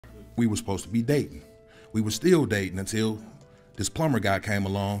We were supposed to be dating. We were still dating until this plumber guy came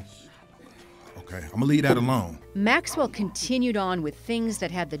along. Okay, I'm gonna leave that alone. Maxwell continued on with things that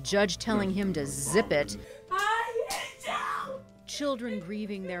had the judge telling him to zip it. Children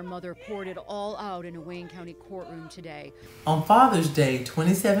grieving their mother poured it all out in a Wayne County courtroom today. On Father's Day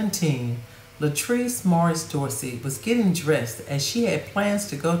 2017, Latrese Morris-Dorsey was getting dressed as she had plans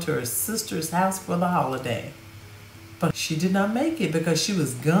to go to her sister's house for the holiday. But she did not make it because she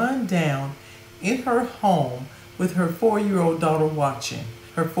was gunned down in her home with her 4-year-old daughter watching.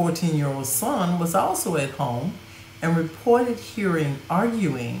 Her 14-year-old son was also at home and reported hearing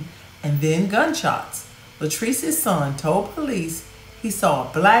arguing and then gunshots. Latrese's son told police he saw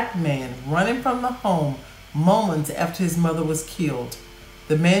a black man running from the home moments after his mother was killed.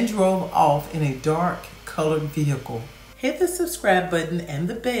 The man drove off in a dark colored vehicle. Hit the subscribe button and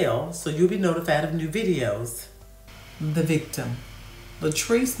the bell so you'll be notified of new videos. The victim,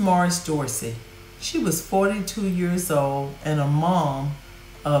 Latrese Morris-Dorsey. She was 42 years old and a mom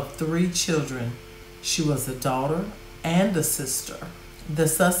of 3 children. She was a daughter and a sister. The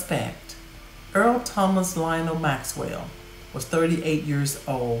suspect, Earl Thomas-Lionel Maxwell, was 38 years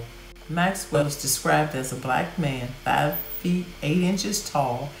old. Maxwell is described as a black man, 5 feet 8 inches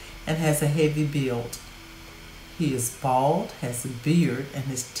tall, and has a heavy build. He is bald, has a beard, and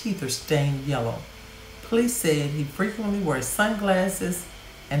his teeth are stained yellow. Police said he frequently wears sunglasses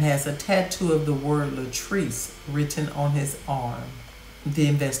and has a tattoo of the word Latrese written on his arm. The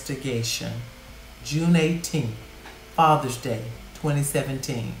investigation, June 18, Father's Day,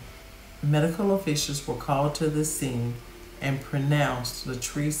 2017. Medical officials were called to the scene and pronounced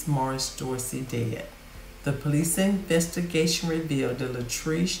Latrese Morris-Dorsey dead. The police investigation revealed that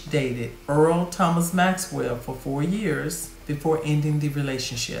Latrese dated Earl Thomas-Maxwell for 4 years before ending the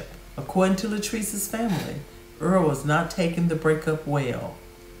relationship. According to Latrese's family, Earl was not taking the breakup well.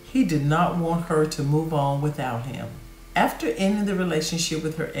 He did not want her to move on without him. After ending the relationship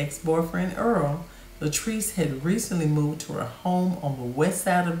with her ex-boyfriend Earl, Latrese had recently moved to her home on the west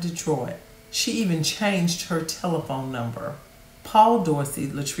side of Detroit. She even changed her telephone number. Paul Dorsey,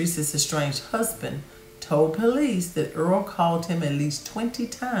 Latrese's estranged husband, told police that Earl called him at least 20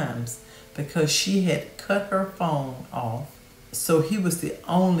 times because she had cut her phone off, so he was the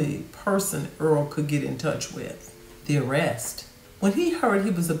only person Earl could get in touch with. The arrest. When he heard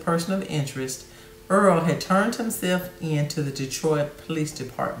he was a person of interest, Earl had turned himself in to the Detroit Police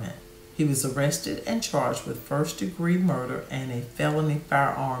Department. He was arrested and charged with first-degree murder and a felony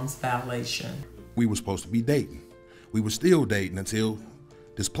firearms violation. We were supposed to be dating. We were still dating until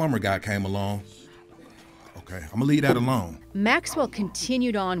this plumber guy came along. Okay, I'm gonna leave that alone. Maxwell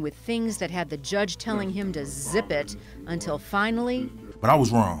continued on with things that had the judge telling him to zip it until finally... But I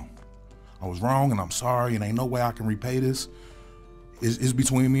was wrong. I was wrong and I'm sorry and ain't no way I can repay this. It's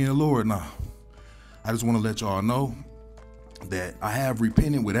between me and the Lord now. I just want to let y'all know that I have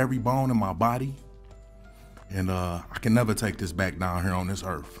repented with every bone in my body, and I can never take this back down here on this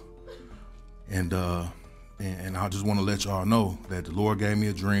earth. And I just want to let y'all know that the Lord gave me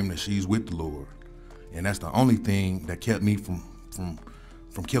a dream that she's with the Lord, and that's the only thing that kept me from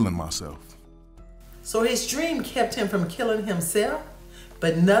killing myself. So his dream kept him from killing himself,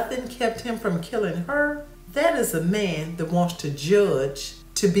 but nothing kept him from killing her? That is a man that wants to judge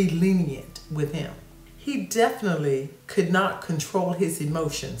to be lenient with him. He definitely could not control his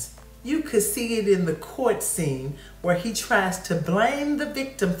emotions. You could see it in the court scene where he tries to blame the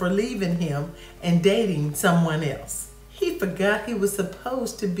victim for leaving him and dating someone else. He forgot he was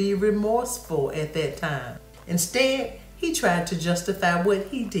supposed to be remorseful at that time. Instead, he tried to justify what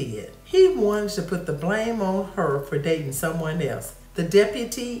he did. He wanted to put the blame on her for dating someone else. The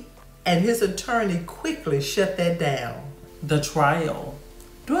deputy and his attorney quickly shut that down. The trial.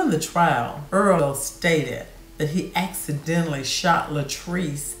 During the trial, Earl stated that he accidentally shot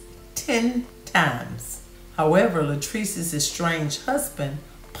Latrese 10 times. However, Latrese's estranged husband,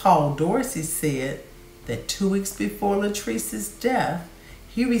 Paul Dorsey, said that 2 weeks before Latrese's death,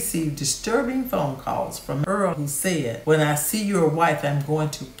 he received disturbing phone calls from Earl who said, "When I see your wife, I'm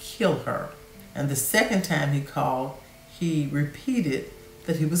going to kill her." And the second time he called, he repeated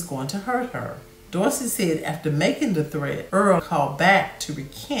that he was going to hurt her. Dorsey said after making the threat, Earl called back to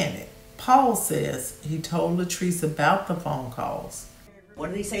recant it. Paul says he told Latrese about the phone calls. What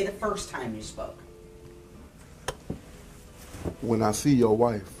did he say the first time you spoke? When I see your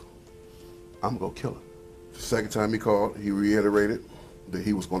wife, I'm gonna kill her. The second time he called, he reiterated that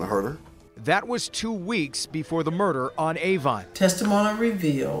he was gonna hurt her. That was 2 weeks before the murder on Avon. Testimony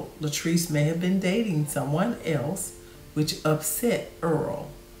revealed Latrese may have been dating someone else, which upset Earl.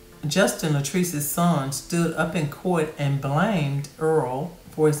 Justin, Latrese's son, stood up in court and blamed Earl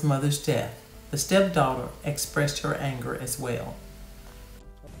for his mother's death. The stepdaughter expressed her anger as well.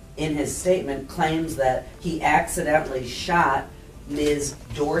 In his statement, claims that he accidentally shot Ms.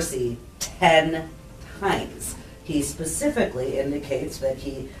 Dorsey 10 times. He specifically indicates that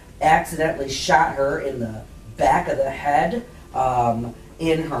he accidentally shot her in the back of the head,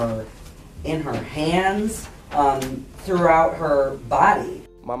 in her hands, throughout her body.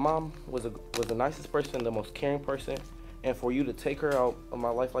 My mom was the nicest person, the most caring person, and for you to take her out of my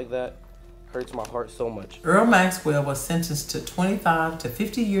life like that hurts my heart so much. Earl Maxwell was sentenced to 25 to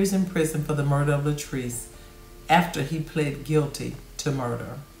 50 years in prison for the murder of Latrese after he pled guilty to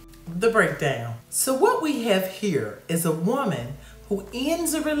murder. The breakdown. So what we have here is a woman who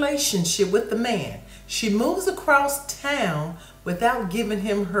ends a relationship with the man. She moves across town without giving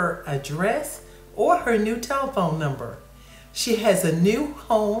him her address or her new telephone number. She has a new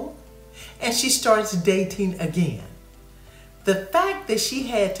home and she starts dating again. The fact that she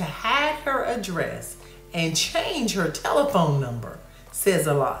had to hide her address and change her telephone number says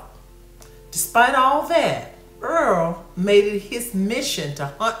a lot. Despite all that, Earl made it his mission to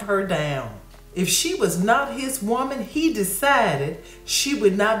hunt her down. If she was not his woman, he decided she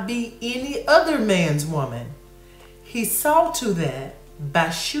would not be any other man's woman. He saw to that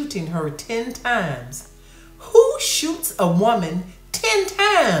by shooting her 10 times. Who shoots a woman 10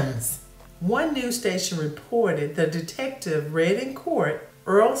 times? One news station reported the detective read in court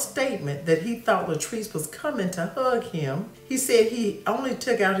Earl's statement that he thought Latrese was coming to hug him. He said he only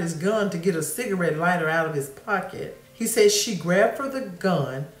took out his gun to get a cigarette lighter out of his pocket. He said she grabbed for the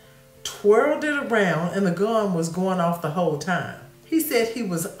gun, twirled it around, and the gun was going off the whole time. He said he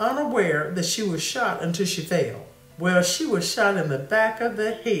was unaware that she was shot until she fell. Well, she was shot in the back of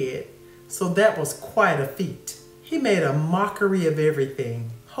the head, so that was quite a feat. He made a mockery of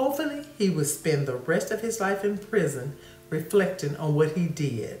everything. Hopefully, he would spend the rest of his life in prison reflecting on what he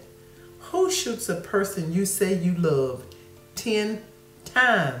did. Who shoots a person you say you love 10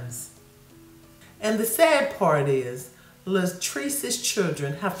 times? And the sad part is, Latrese's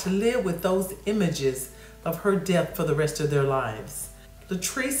children have to live with those images of her death for the rest of their lives.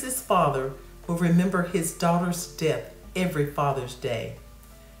 Latrese's father will remember his daughter's death every Father's Day.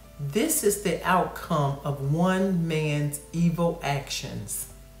 This is the outcome of one man's evil actions.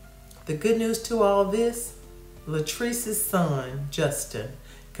 The good news to all this, Latrese's son, Justin,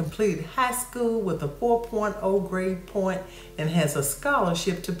 completed high school with a 4.0 grade point and has a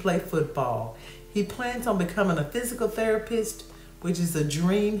scholarship to play football. He plans on becoming a physical therapist, which is a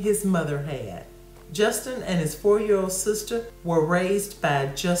dream his mother had. Justin and his 4-year-old sister were raised by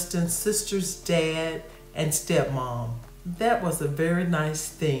Justin's sister's dad and stepmom. That was a very nice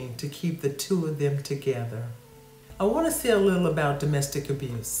thing to keep the two of them together. I want to say a little about domestic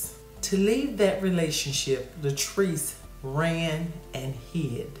abuse. To leave that relationship, Latrese ran and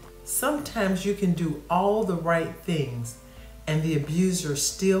hid. Sometimes you can do all the right things and the abuser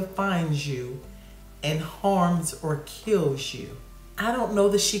still finds you and harms or kills you. I don't know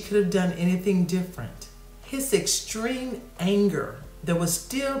that she could have done anything different. His extreme anger that was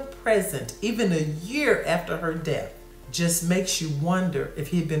still present even a year after her death just makes you wonder if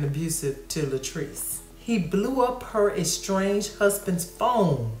he'd been abusive to Latrese. He blew up her estranged husband's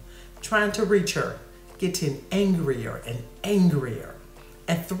phone trying to reach her, getting angrier and angrier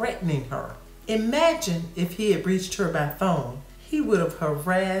and threatening her. Imagine if he had reached her by phone, he would have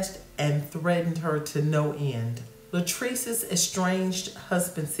harassed and threatened her to no end. Latrese's estranged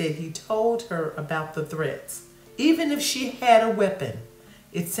husband said he told her about the threats. Even if she had a weapon,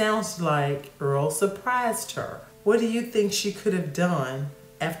 it sounds like Earl surprised her. What do you think she could have done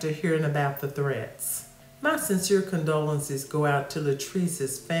after hearing about the threats? My sincere condolences go out to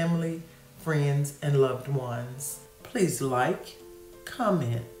Latrese's family, friends, and loved ones. Please like,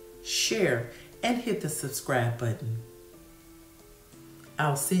 comment, share, and hit the subscribe button.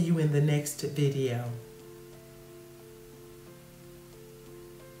 I'll see you in the next video.